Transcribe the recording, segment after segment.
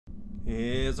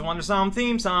It's a Wandersong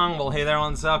theme song. Well, hey there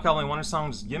on the South Calvin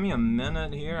Wandersong. Just give me a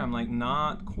minute here. I'm like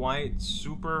not quite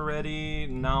super ready.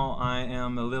 Now I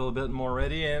am a little bit more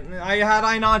ready. And had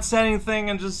I not said anything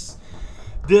and just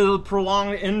did a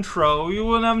prolonged intro, you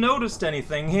wouldn't have noticed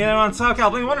anything here on South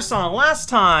Calvin Wandersong. Last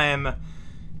time,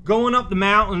 going up the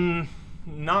mountain,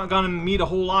 not gonna meet a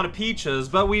whole lot of peaches,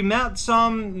 but we met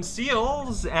some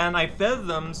seals and I fed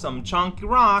them some chunky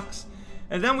rocks.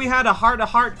 And then we had a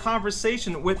heart-to-heart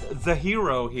conversation with the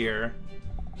hero here.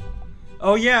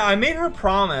 Oh yeah, I made her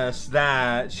promise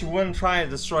that she wouldn't try to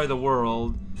destroy the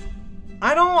world.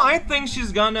 I don't think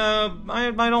she's gonna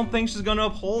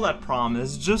uphold that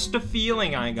promise. Just a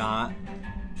feeling I got.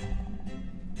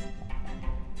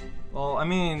 Well, I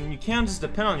mean, you can't just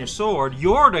depend on your sword.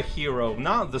 You're the hero,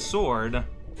 not the sword.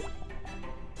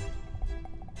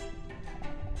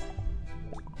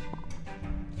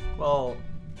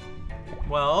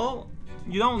 Well,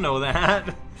 you don't know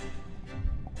that.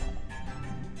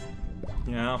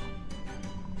 Yeah.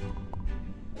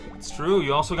 It's true,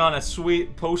 you also got a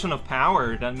sweet potion of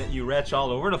power that made you retch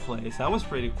all over the place. That was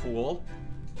pretty cool.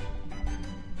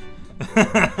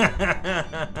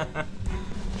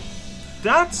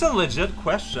 That's a legit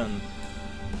question.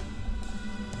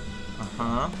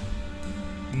 Uh-huh.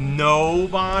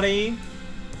 Nobody?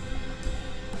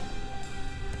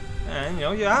 And, you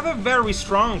know, you have a very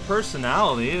strong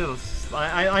personality.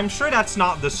 I'm sure that's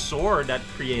not the sword that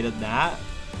created that.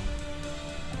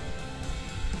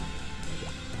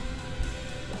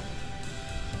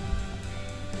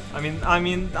 I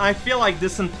mean, I feel like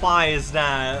this implies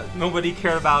that nobody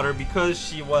cared about her because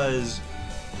she was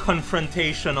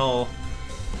confrontational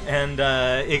and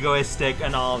egoistic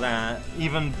and all that.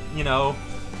 Even, you know,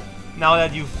 now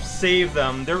that you've saved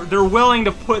them, they're willing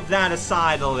to put that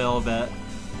aside a little bit.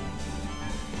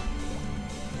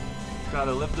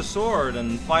 Gotta lift the sword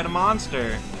and fight a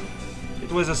monster.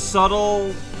 It was a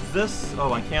subtle...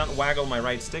 Oh, I can't waggle my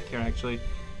right stick here, actually. It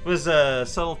was a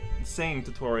subtle singing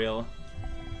tutorial.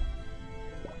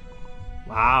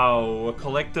 Wow, a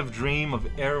collective dream of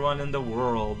everyone in the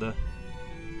world.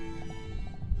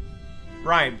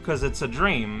 Right, because it's a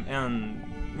dream,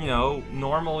 and, you know,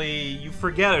 normally you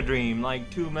forget a dream like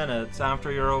 2 minutes after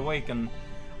you're awakened.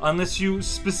 Unless you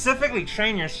specifically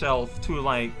train yourself to,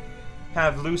 like,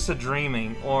 have lucid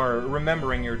dreaming or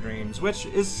remembering your dreams, which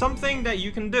is something that you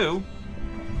can do.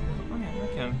 Oh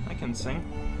yeah, I can sing.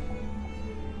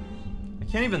 I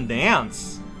can't even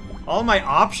dance. All my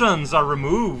options are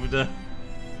removed.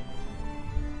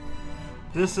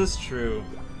 This is true.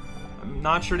 I'm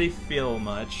not sure they feel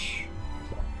much.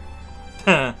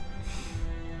 I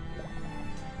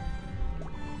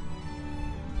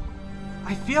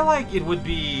feel like it would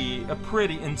be a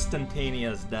pretty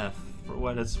instantaneous death, for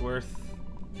what it's worth.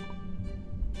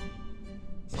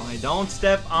 So I don't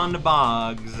step on the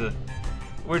bogs.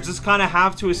 We just kind of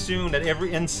have to assume that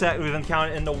every insect we've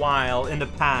encountered in the wild in the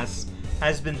past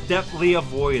has been deftly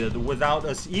avoided without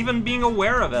us even being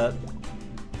aware of it.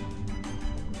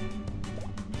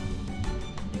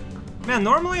 Man,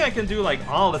 normally I can do like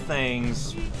all the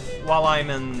things while I'm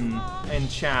in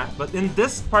chat, but in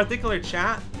this particular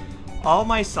chat, all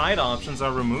my side options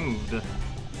are removed.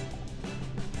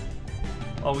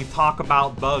 Oh, we talk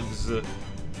about bugs.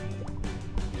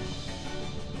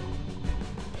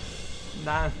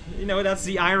 Nah, you know, that's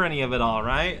the irony of it all,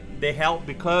 right? They help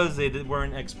because they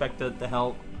weren't expected to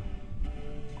help.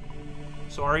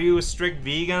 So are you a strict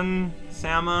vegan,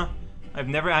 Sama? I've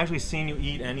never actually seen you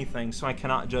eat anything, so I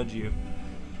cannot judge you.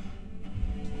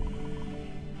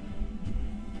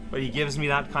 But he gives me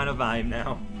that kind of vibe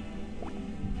now.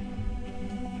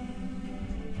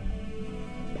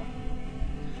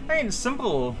 I mean,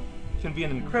 simple can be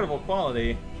an incredible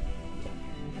quality.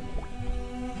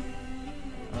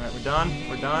 Alright, we're done.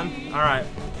 We're done. Alright,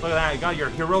 look at that. You got your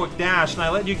heroic dash, and I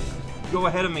let you go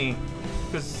ahead of me.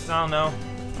 Because, I don't know.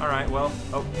 Alright, well,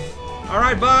 oh.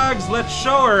 Alright, Bugs, let's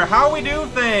show her how we do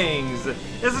things.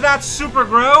 Isn't that super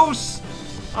gross?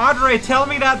 Audrey, tell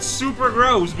me that's super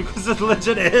gross, because it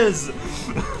legit is.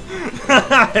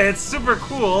 It's super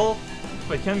cool,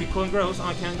 but it can be cool and gross. Oh,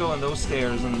 I can't go in those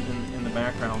stairs in the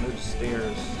background. They're just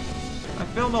stairs. I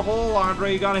filled the hole,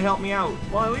 Audrey. You gotta help me out.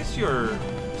 Well, at least you're...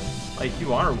 like,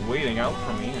 you are waiting out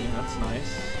for me. I mean, that's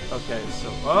nice. Okay, so...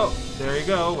 oh, there you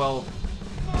go. Well,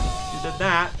 you did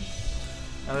that.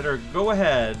 I let her go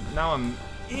ahead. Now I'm...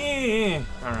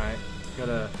 alright.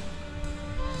 Gotta...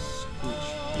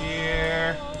 scooch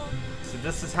here. So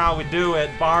this is how we do it.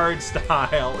 Bard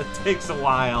style. It takes a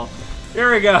while.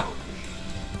 Here we go.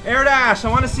 Air dash. I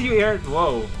want to see you air...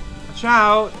 whoa. Watch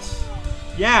out.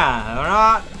 Yeah, we're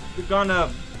not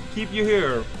gonna keep you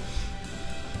here.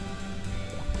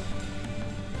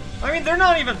 I mean, they're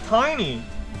not even tiny.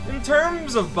 In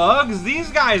terms of bugs, these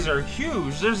guys are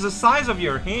huge. They're the size of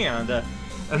your hand.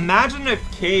 Imagine a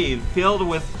cave filled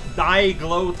with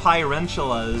Diaglow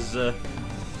Tyrantulas.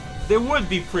 They would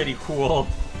be pretty cool,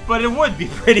 but it would be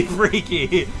pretty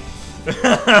freaky.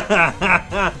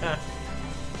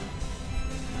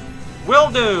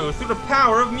 Will do, through the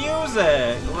power of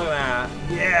music. Look at that.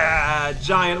 Yeah,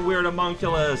 giant weird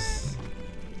homunculus.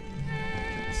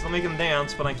 Still make him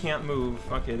dance, but I can't move.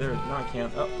 Okay, there. No, I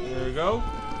can't. Oh, there we go.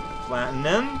 Flatten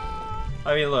in.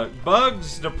 I mean, look,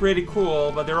 bugs, they're pretty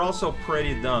cool, but they're also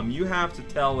pretty dumb. You have to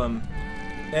tell them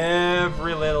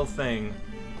every little thing.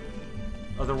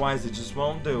 Otherwise, they just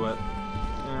won't do it.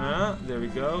 There we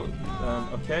go.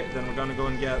 Okay, then we're gonna go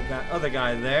and get that other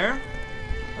guy there.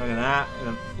 Look at that. And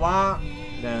then flop.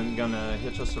 Then gonna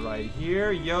hitch us right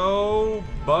here. Yo,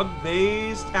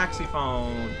 bug-based taxi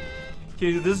phone. Can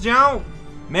you do this, Joe?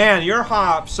 Man, your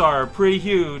hops are pretty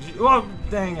huge. Oh,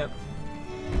 dang it.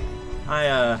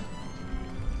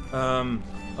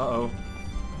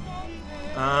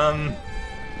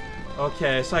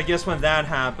 Okay, so I guess when that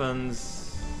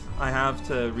happens, I have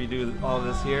to redo all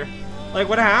this here. Like,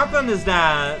 what happened is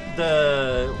that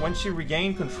when she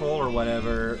regained control or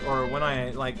whatever, or when I,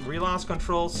 like, re-lost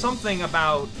control, something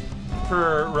about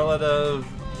her relative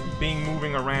being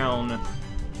moving around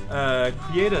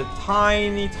created a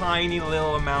tiny, tiny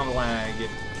little amount of lag.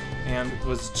 And it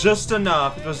was just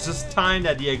enough, it was just timed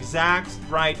at the exact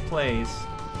right place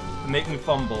to make me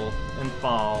fumble and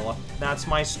fall. That's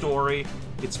my story.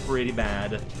 It's pretty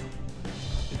bad.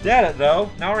 Did it, though.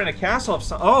 Now we're in a castle of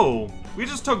some... Oh! We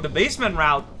just took the basement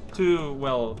route to,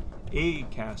 well, a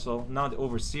castle, not the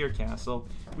Overseer Castle.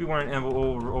 We weren't in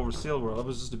Overseer World. It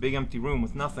was just a big empty room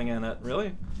with nothing in it.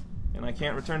 Really? And I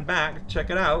can't return back. Check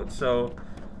it out. So,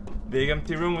 big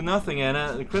empty room with nothing in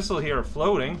it. The crystal here are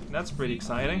floating. That's pretty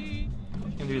exciting.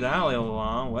 Can do that a little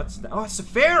long. What's that? Oh, it's a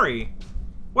fairy!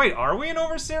 Wait, are we in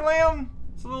Overseer Land?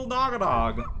 It's a little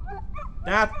dog-a-dog.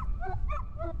 That...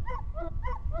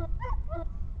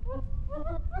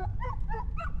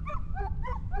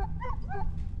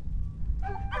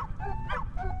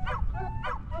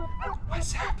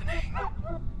 What's happening?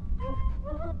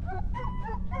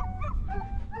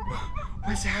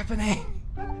 What's happening?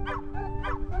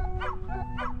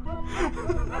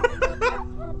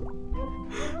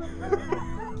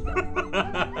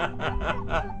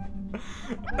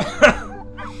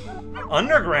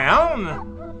 Underground?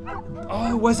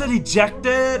 Oh, was it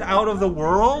ejected out of the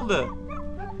world?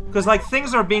 Because, like,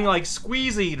 things are being, like,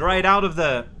 squeezied right out of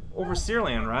the Overseer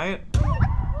Land, right?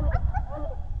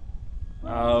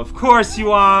 Of course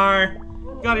you are!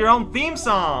 You got your own theme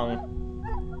song!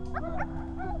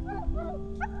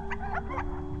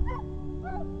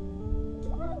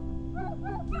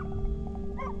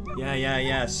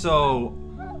 Yeah. So,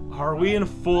 are we in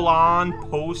full-on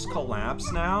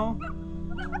post-collapse now?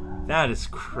 That is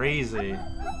crazy.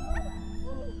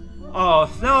 Oh,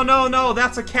 no,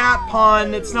 that's a cat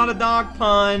pun! It's not a dog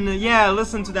pun! Yeah,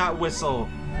 listen to that whistle.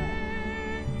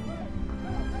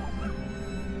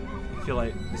 I feel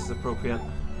like this is appropriate.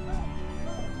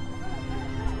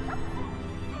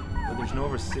 But there's no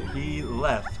Overseer. He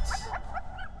left.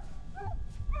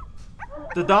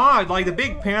 The dog, like the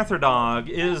big panther dog,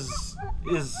 is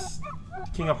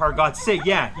King of Heart got sick.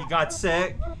 Yeah, he got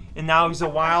sick, and now he's a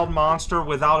wild monster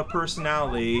without a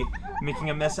personality, making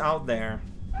a mess out there.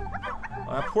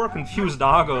 Well, that poor confused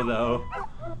doggo, though.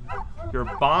 Your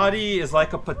body is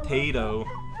like a potato.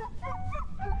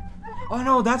 Oh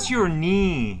no, that's your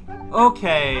knee.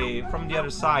 Okay, from the other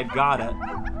side, got it.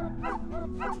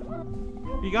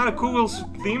 You got a cool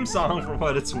theme song for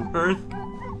what it's worth.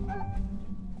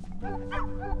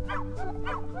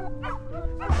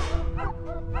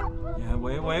 Yeah,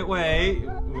 wait.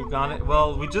 We got it.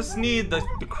 Well, we just need the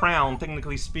crown,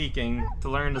 technically speaking, to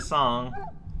learn the song.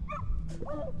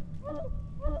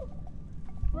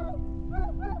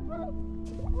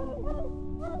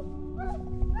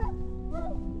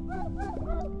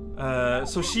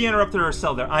 So she interrupted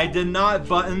herself there. I did not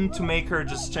button to make her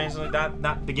just change like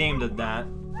that. The game did that.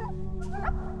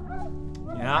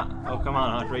 Yeah. Oh, come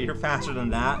on, Andre. You're faster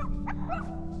than that.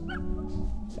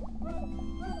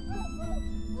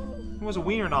 It was a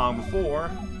wiener dog before.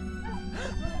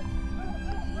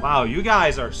 Wow, you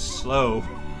guys are slow.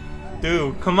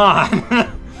 Dude, come on.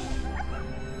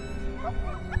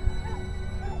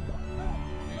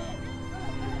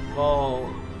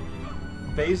 Well,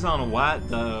 based on what,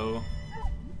 though?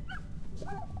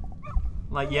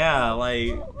 Like, yeah,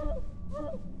 like...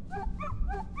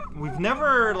 We've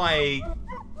never, like,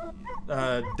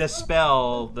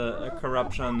 dispelled the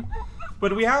corruption.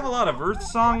 But we have a lot of Earth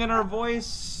Song in our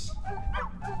voice.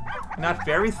 Not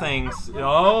fairy things.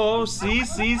 Oh,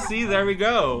 see, there we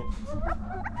go.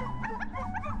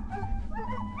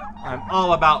 I'm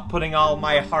all about putting all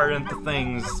my heart into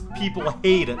things. People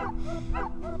hate it.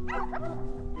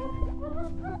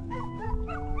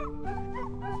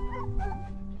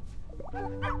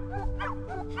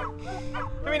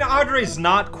 I mean, Audrey's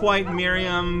not quite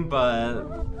Miriam, but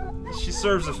she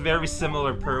serves a very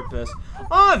similar purpose.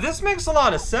 Oh, this makes a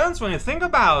lot of sense when you think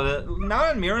about it. Now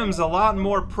that Miriam's a lot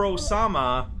more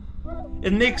pro-Sama,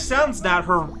 it makes sense that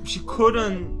she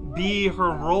couldn't be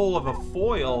her role of a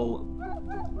foil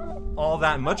all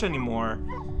that much anymore.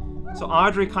 So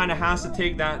Audrey kind of has to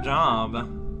take that job.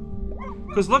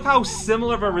 Because look how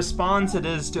similar of a response it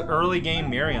is to early game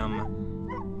Miriam.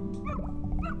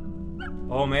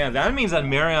 Oh man, that means that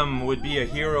Miriam would be a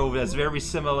hero that's very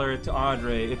similar to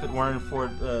Audrey if it weren't for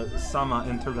the Sama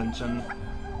intervention.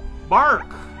 Bark!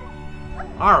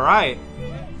 Alright.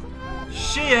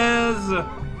 She is!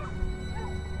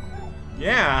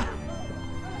 Yeah.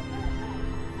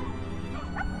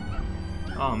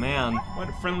 Oh man, what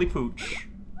a friendly pooch.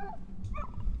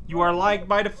 You are liked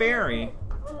by the fairy.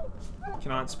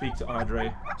 Cannot speak to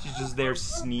Audrey. She's just there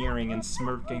sneering and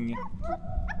smirking.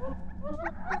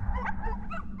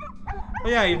 Oh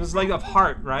yeah, it was like of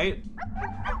heart, right?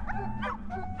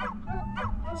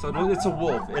 So it's a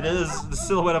wolf. It is the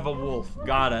silhouette of a wolf.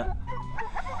 Got it.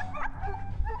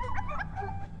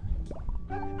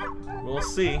 We'll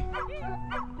see.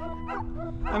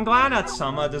 I'm glad that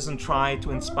Sama doesn't try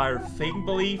to inspire fake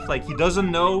belief. Like, he doesn't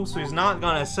know, so he's not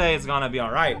gonna say it's gonna be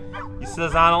alright. He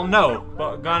says, I don't know,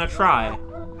 but gonna try.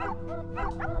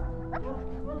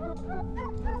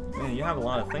 Man, you have a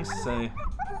lot of things to say.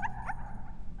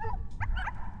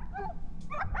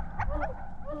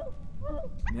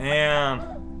 Man,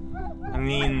 I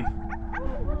mean,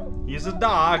 he's a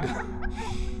dog.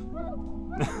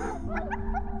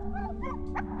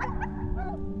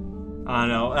 I don't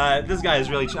know. This guy is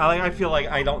really. I feel like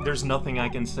there's nothing I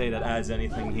can say that adds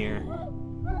anything here.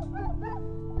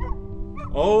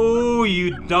 Oh,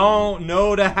 you don't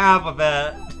know the half of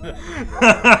it.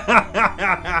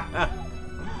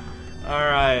 All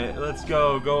right, let's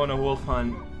go on a wolf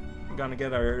hunt. We're gonna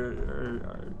get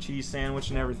our cheese sandwich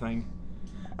and everything.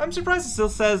 I'm surprised it still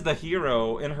says the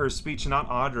hero in her speech, not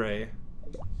Audrey.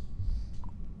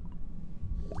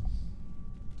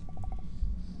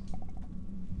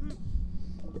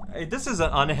 This is an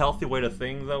unhealthy way to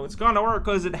think, though. It's gonna work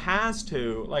because it has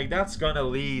to. Like, that's gonna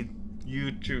lead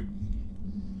you to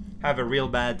have a real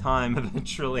bad time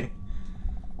eventually.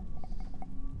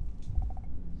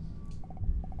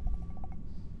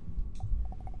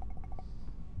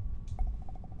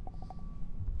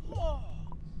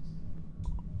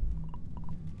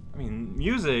 I mean,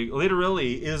 music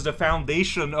literally is the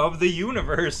foundation of the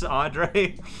universe,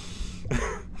 Audrey.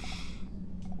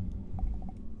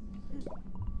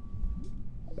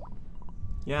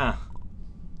 Yeah.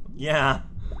 Yeah.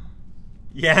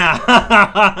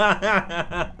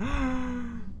 Yeah.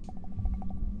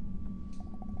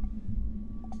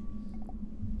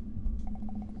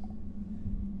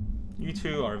 You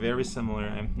two are very similar,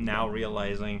 I'm now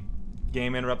realizing.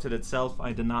 Game interrupted itself,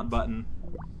 I did not button.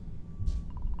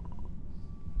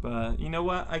 But, you know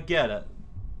what? I get it.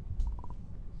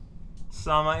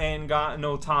 Sama ain't got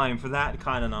no time for that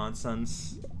kind of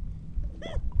nonsense.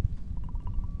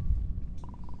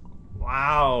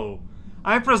 Wow.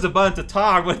 I pressed the button to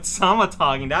talk, but it's Sama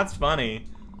talking. That's funny.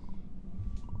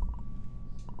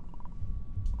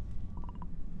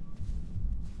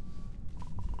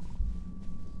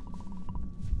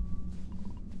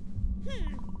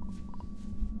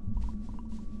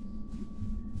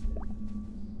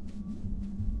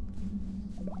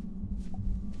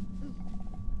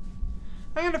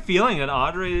 I get a feeling that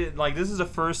Audrey, like, this is the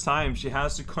first time she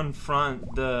has to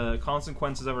confront the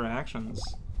consequences of her actions.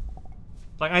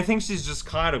 Like, I think she's just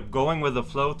kind of going with the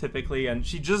flow typically, and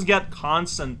she just get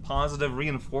constant positive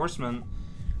reinforcement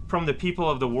from the people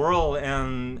of the world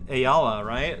and Ayala,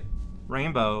 right?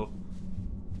 Rainbow.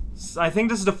 So I think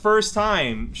this is the first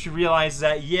time she realized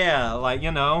that, yeah, like,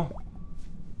 you know,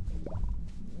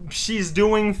 she's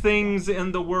doing things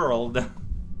in the world.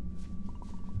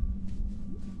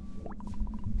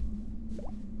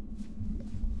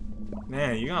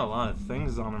 Man, you got a lot of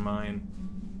things on her mind.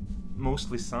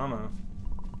 Mostly Sama.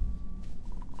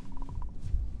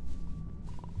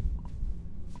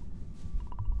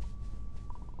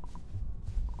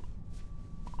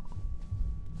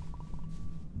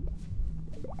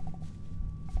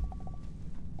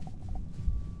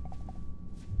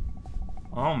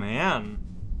 Oh man.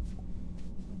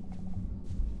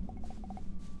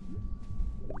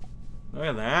 Look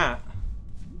at that.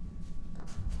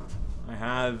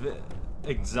 I've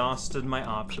exhausted my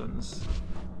options.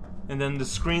 And then the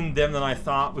screen dimmed and I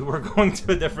thought we were going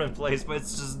to a different place, but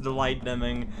it's just the light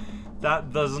dimming.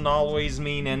 That doesn't always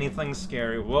mean anything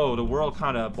scary. Whoa, the world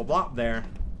kind of blah-blop there.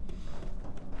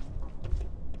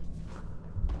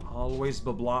 Always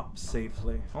blah-blop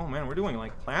safely. Oh man, we're doing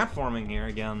like platforming here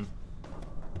again.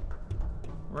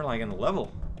 We're like in the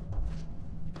level.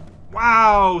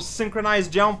 Wow,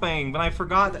 synchronized jumping, but I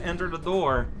forgot to enter the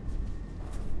door.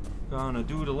 Gonna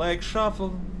do the leg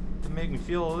shuffle to make me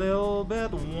feel a little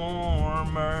bit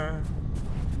warmer.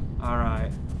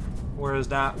 Alright, where's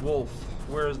that wolf?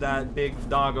 Where's that big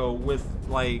doggo with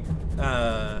like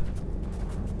a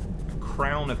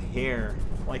crown of hair,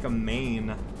 like a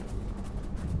mane?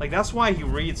 Like that's why he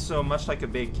reads so much like a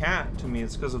big cat to me,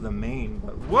 it's because of the mane.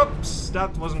 But whoops,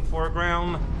 that wasn't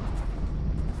foreground.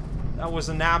 That was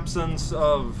an absence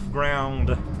of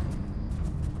ground.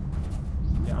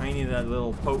 Yeah, I need that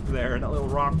little poke there, that little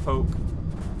rock poke.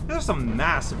 There's some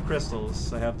massive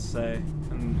crystals, I have to say.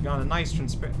 And got a nice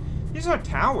transparent... These are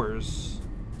towers.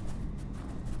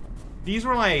 These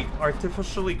were like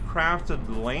artificially crafted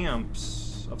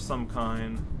lamps of some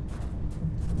kind.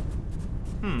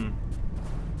 Wait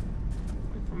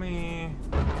for me.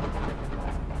 Wait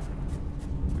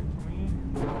for me.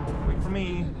 Wait for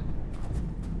me.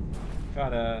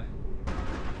 Gotta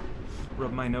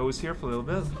rub my nose here for a little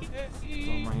bit.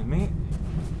 Don't mind me.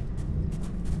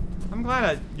 I'm glad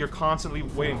that you're constantly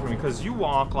waiting for me, because you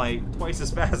walk like twice as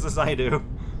fast as I do.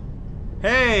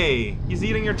 Hey! He's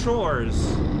eating your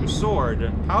chores. Your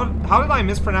sword. How did I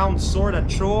mispronounce sword a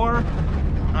chore?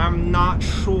 I'm not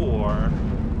sure.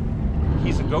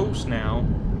 He's a ghost now.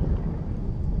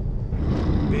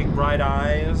 Big bright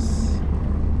eyes.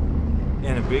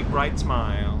 And a big bright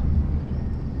smile.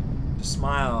 The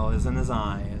smile is in his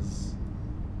eyes.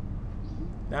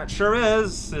 That sure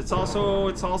is. It's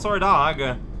also our dog.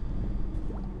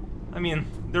 I mean,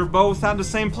 they're both at the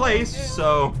same place,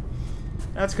 so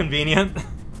that's convenient.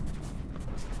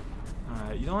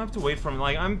 Alright, you don't have to wait for me.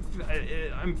 Like I'm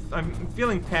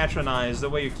feeling patronized the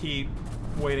way you keep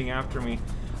waiting after me.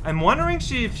 I'm wondering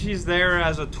if she's there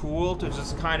as a tool to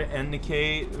just kind of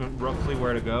indicate roughly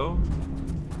where to go.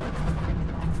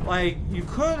 Like, you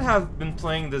could have been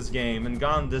playing this game and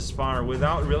gone this far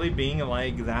without really being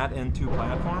like that into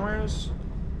platformers,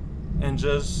 and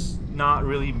just not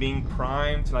really being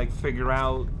primed to like figure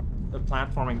out a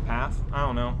platforming path. I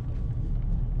don't know.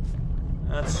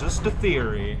 That's just a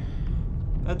theory.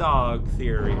 A dog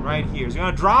theory right here. He's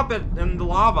gonna drop it in the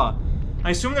lava.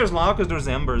 I assume there's lava because there's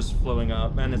embers flowing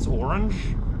up and it's orange.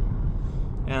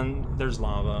 And there's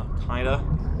lava, kinda.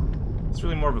 It's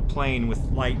really more of a plane with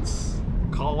lights.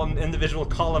 Individual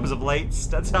columns of lights.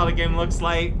 That's how the game looks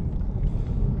like.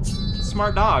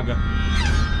 Smart dog.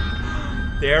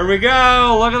 There we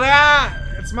go! Look at that!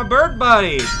 It's my bird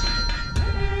buddy!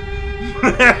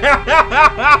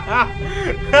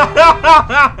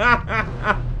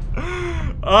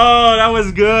 Oh, that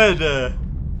was good!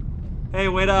 Hey,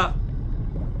 wait up.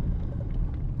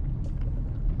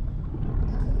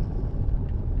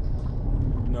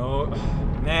 No.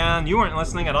 Man, you weren't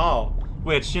listening at all.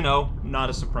 Which, you know,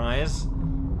 not a surprise.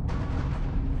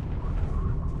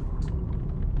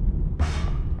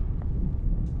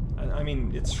 I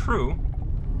mean, it's true.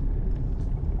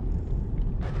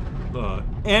 Look,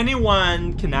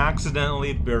 anyone can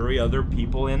accidentally bury other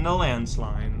people in the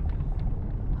landslide.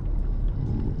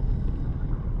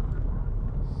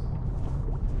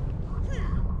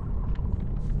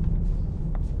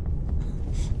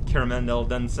 Caramendel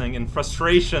dancing in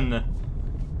frustration.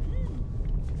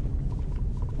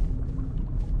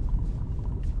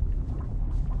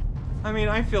 I mean,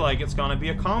 I feel like it's gonna be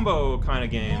a combo kind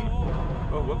of game.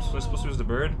 Oh, whoops, was I supposed to use the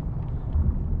bird?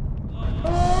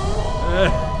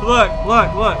 Look!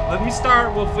 Let me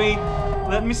start, Wolfie.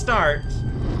 Let me start.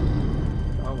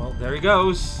 Oh, well, there he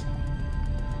goes.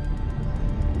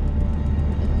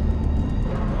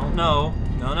 Oh, no.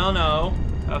 No.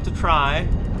 I have to try.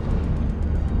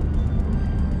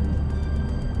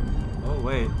 Oh,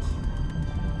 wait.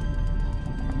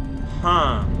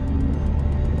 Huh.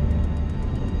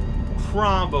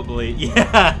 Probably,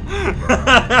 yeah.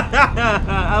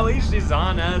 At least she's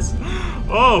honest.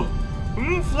 Oh,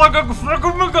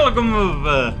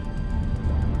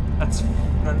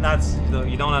 that's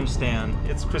you don't understand.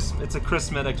 It's a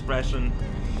Christmas expression.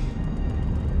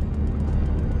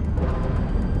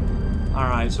 All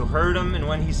right, so hurt him, and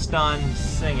when he's stunned,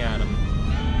 sing at him.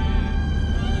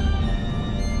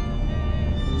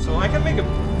 So I can make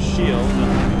a shield,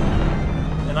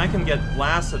 and I can get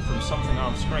blasted from something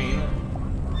off screen.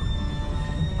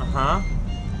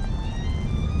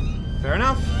 Fair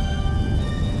enough.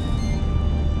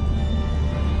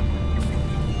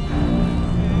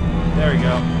 There we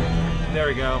go. There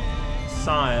we go.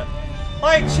 Saw it.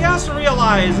 Like, she has to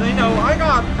realize, you know, I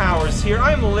got powers here.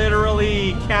 I'm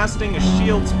literally casting a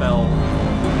shield spell.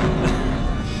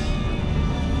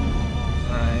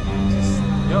 Alright, just,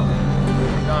 yep.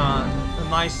 Got a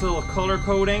nice little color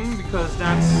coding, because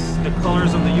that's the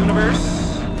colors of the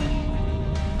universe.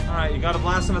 Alright, you gotta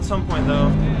blast him at some point, though.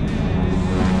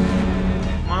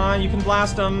 Come on, you can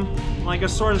blast him like a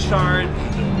sword shard.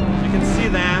 You can see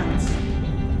that.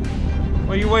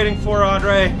 What are you waiting for,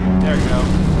 Audrey? There we go.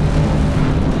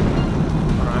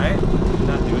 Alright. Did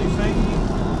that do anything?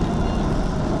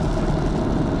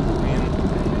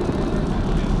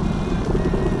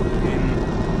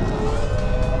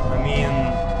 I mean,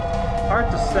 hard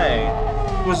to say.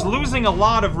 Was losing a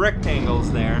lot of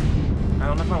rectangles there. I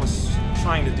don't know if I was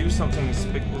trying to do something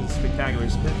spectacular,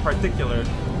 particular.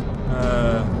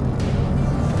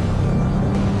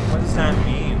 What does that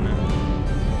mean?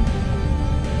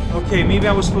 Okay, maybe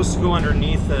I was supposed to go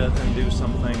underneath it and do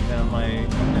something and like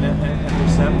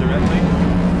intercept directly.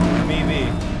 Maybe.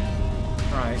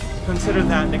 Alright, consider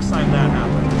that next time that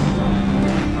happens.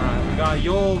 Alright, we got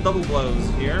Yol double blows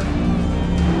here.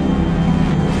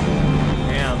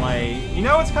 And like, you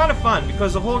know, it's kind of fun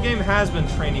because the whole game has been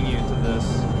training you to this.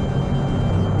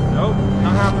 Nope,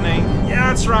 not happening. Yeah,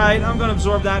 that's right. I'm gonna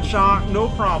absorb that shock, no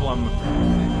problem.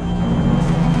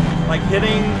 Like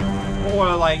hitting,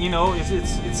 or like, you know, it's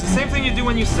the same thing you do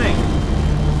when you sing.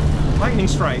 Lightning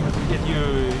strike. If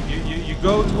you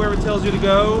go to where it tells you to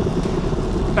go,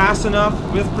 fast enough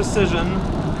with precision.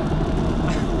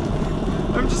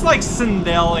 I'm just like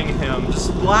Sindelling him,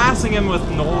 just blasting him with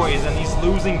noise, and he's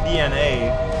losing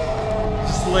DNA.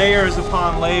 Just layers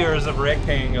upon layers of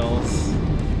rectangles.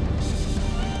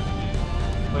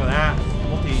 Look at that.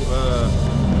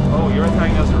 Oh, you're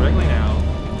attacking us directly now.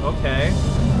 Okay.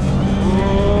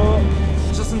 Oh,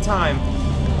 just in time.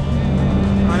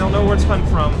 I don't know where it's coming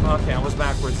from. Okay, I was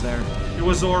backwards there. It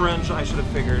was orange. I should have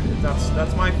figured.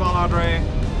 That's my fault, Audrey.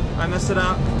 I messed it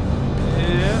up.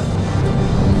 Yeah.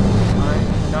 Alright,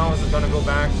 now is it gonna go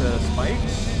back to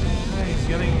spikes? Hey, he's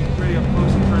getting pretty up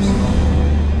close and personal.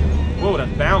 Whoa,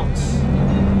 that bounce.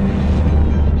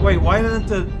 Wait, why didn't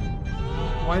the...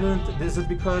 Is it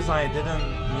because I didn't,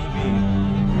 maybe...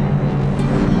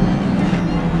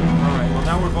 Alright, well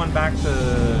now we're going back to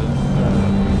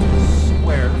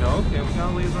square. No, okay, we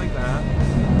gotta leave like that.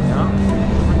 Yeah,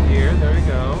 over here, there we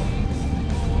go.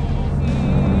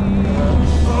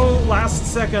 Oh, last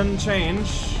second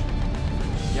change.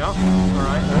 Yep,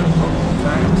 alright.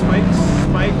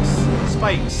 Back to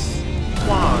spikes.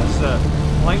 Claws.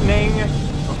 Lightning.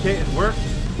 Okay, it worked.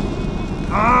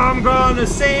 I'm gonna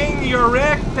sing your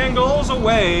rectangles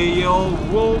away. You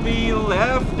will be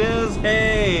left as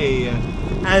hay.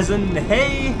 As in,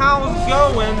 hey, how's it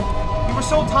going? You were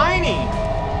so tiny.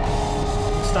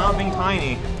 Stop being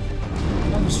tiny.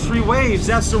 That was 3 waves.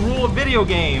 That's the rule of video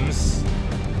games.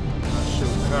 Oh, shoot.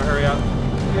 I gotta hurry up.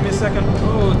 Give me a second.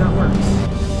 Oh, that works.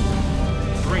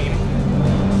 Green.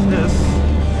 This.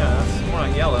 Yeah, that's more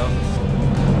like yellow.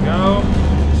 Go.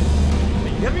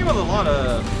 You hit me with a lot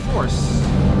of force.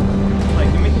 Like,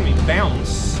 you're making me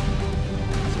bounce.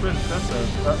 It's pretty impressive.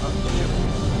 Shoot.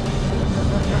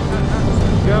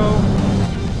 Go.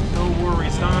 No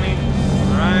worries, Donnie.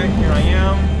 Alright, here I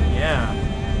am. Yeah.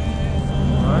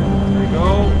 Alright, there we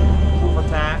go. Wolf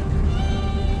attack.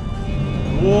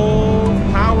 Wolf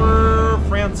power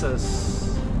Francis.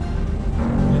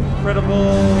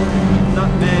 Incredible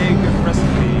nutmeg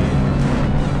recipe.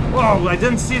 Whoa, I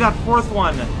didn't see that 4th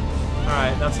one.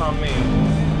 Alright, that's on me.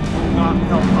 Not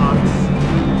health pots.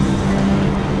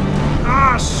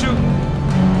 Ah, shoot!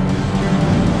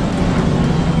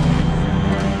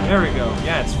 There we go.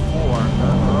 Yeah, it's 4.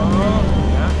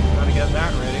 Yeah, gotta get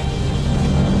that ready.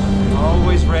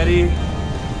 Always ready.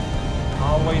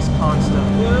 Always constant.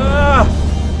 Ugh!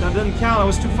 That didn't count. I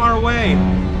was too far away.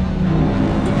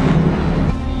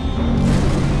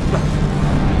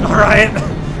 Alright.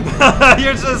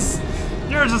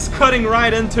 You're just cutting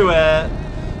right into it.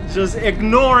 Just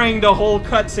ignoring the whole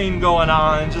cutscene going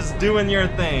on and just doing your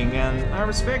thing. And I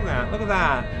respect that. Look at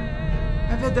that.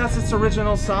 I bet that's its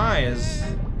original size.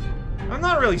 I'm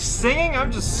not really singing, I'm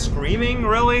just screaming,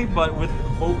 really, but with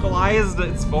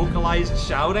it's vocalized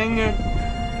shouting.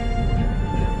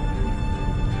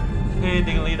 Hey,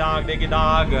 diggly dog, diggy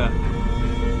dog.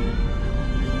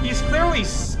 He's clearly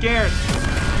scared.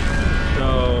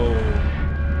 So...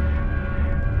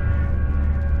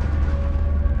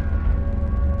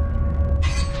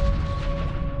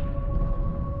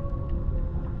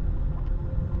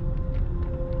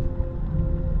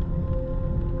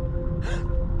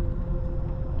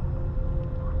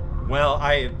 Well,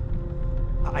 I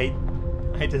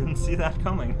I didn't see that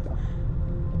coming.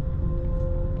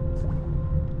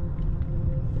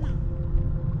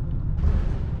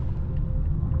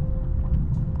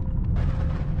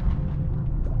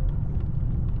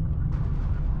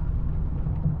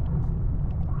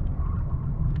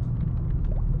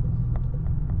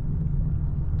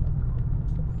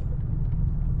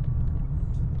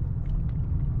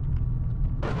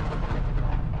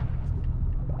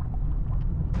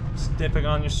 Stepping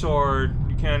on your sword.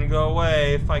 You can't go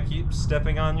away if I keep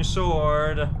stepping on your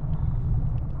sword.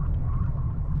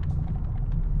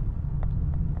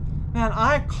 Man,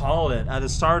 I called it at the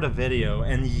start of the video,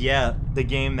 and yet the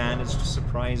game managed to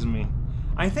surprise me.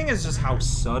 I think it's just how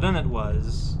sudden it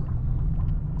was.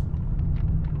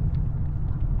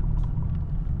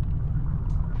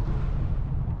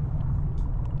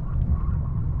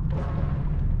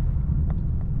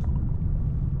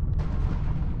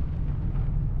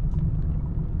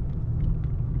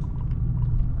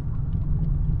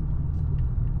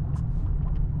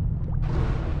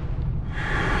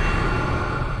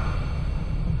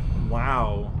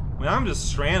 I'm just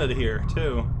stranded here,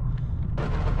 too.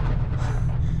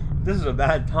 This is a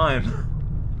bad time.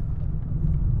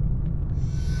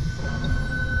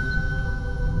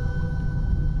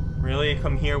 Really?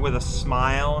 Come here with a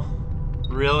smile?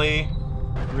 Really?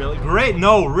 Really? Great!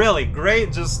 No, really,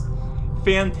 great, just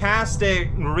fantastic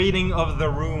reading of the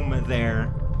room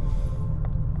there.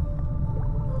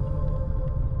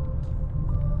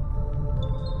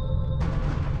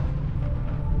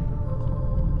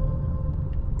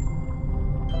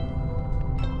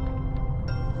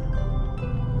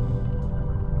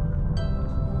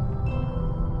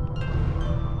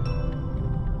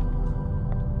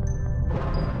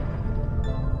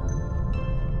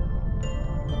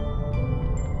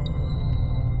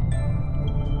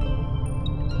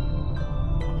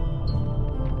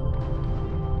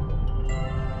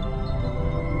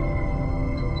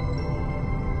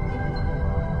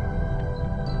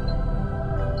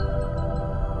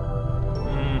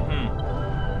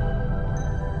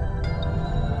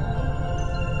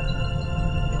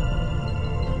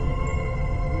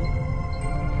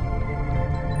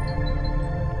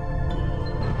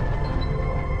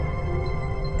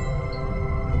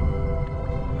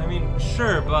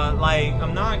 Sure, but like,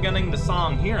 I'm not getting the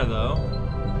song here though.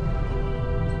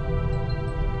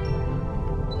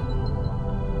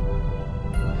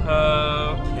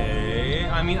 Okay,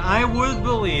 I mean, I would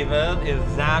believe it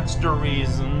if that's the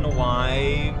reason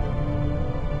why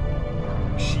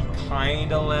she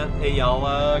kinda let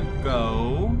Ayala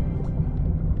go.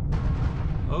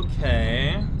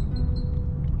 Okay.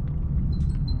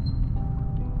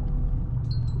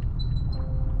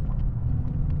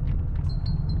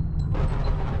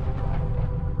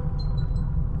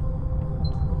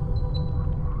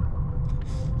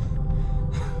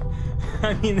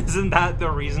 I mean, isn't that the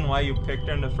reason why you picked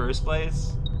her in the first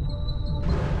place?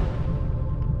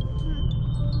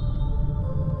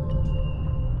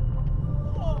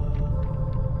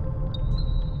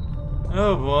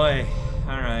 Oh boy.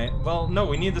 Alright. Well, no,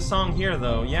 we need the song here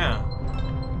though. Yeah.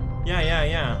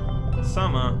 Yeah.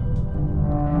 Sama.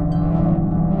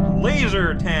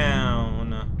 Laser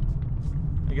Town!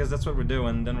 I guess that's what we're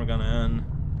doing, then we're gonna end.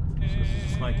 So it's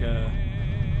just like a...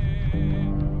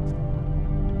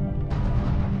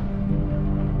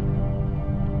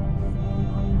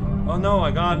 Oh no, I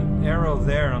got an arrow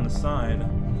there on the side.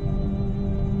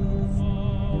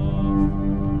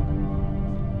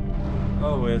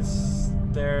 Oh, it's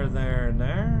there.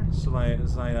 So like,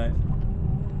 it's like that.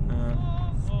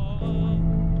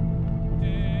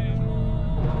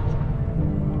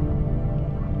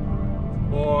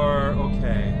 Or,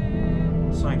 okay.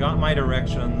 So I got my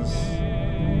directions.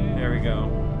 There we go.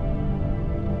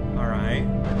 Alright.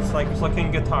 It's like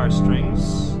plucking guitar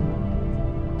strings.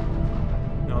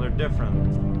 They're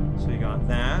different. So you got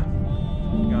that.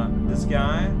 You got this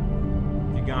guy.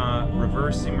 You got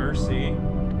Reversey Mercy.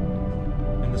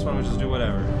 And this one will just do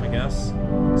whatever, I guess.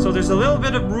 So there's a little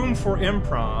bit of room for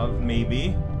improv,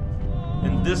 maybe,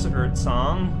 in this Earth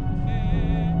song.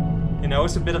 You know,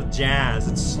 it's a bit of jazz.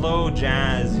 It's slow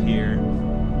jazz here.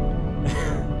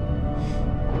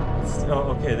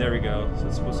 Oh, okay, there we go. So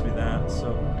it's supposed to be that.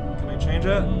 So, can I change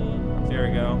it? There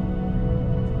we go.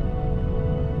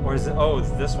 Or is it, oh,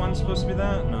 is this one supposed to be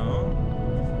that?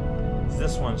 No. Is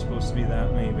this one supposed to be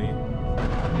that, maybe?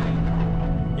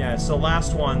 Yeah, it's the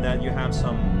last one that you have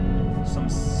some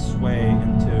sway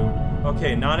into.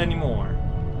 Okay, not anymore.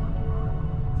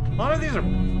 A lot of these are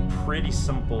pretty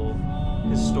simple,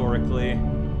 historically. And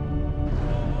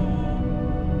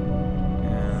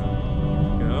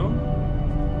go.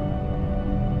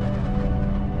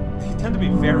 tend to be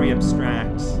very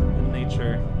abstract in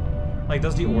nature. Like,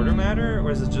 does the order matter,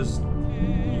 or is it just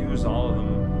use all of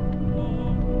them?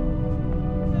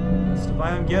 That's the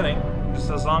vibe I'm getting.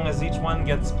 Just as long as each one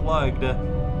gets plugged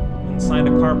inside a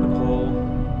carpet hole.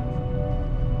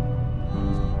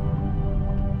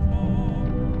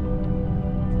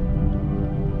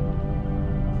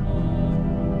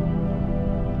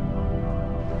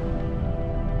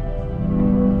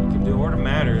 If the order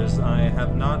matters, I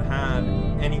have not had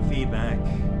any feedback.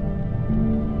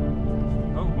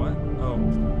 Oh, what? Oh.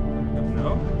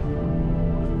 No?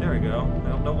 There we go. I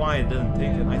don't know why it didn't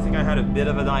take it. I think I had a bit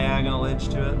of a diagonal edge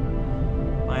to it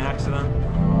by accident.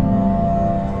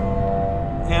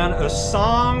 And a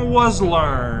song was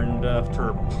learned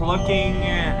after plucking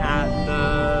at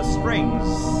the strings.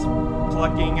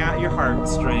 Plucking at your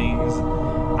heartstrings.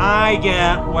 I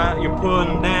get what you're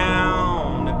putting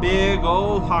down. A big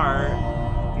old heart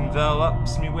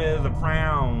envelops me with a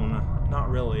frown. Not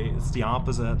really. It's the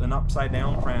opposite. An upside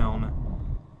down frown.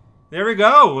 There we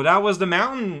go. That was the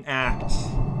mountain act.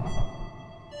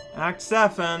 Act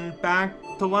 7. Back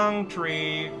to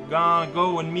Lungtree. Gonna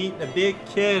go and meet the big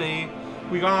kitty.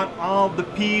 We got all the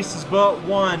pieces but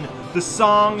one. The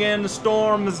song in the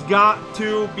storm has got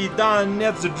to be done.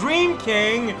 It's the Dream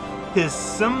King. His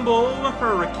symbol, a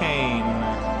hurricane.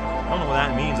 I don't know what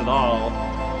that means at all.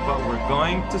 But we're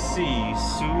going to see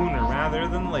sooner rather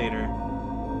than later.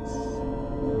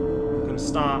 I'm gonna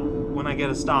stop when I get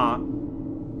a stop.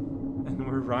 And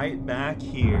we're right back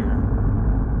here.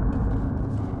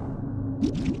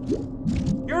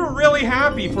 You're really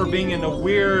happy for being in a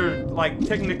weird, like,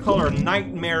 Technicolor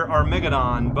Nightmare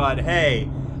Armageddon, but hey,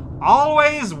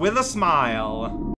 always with a smile.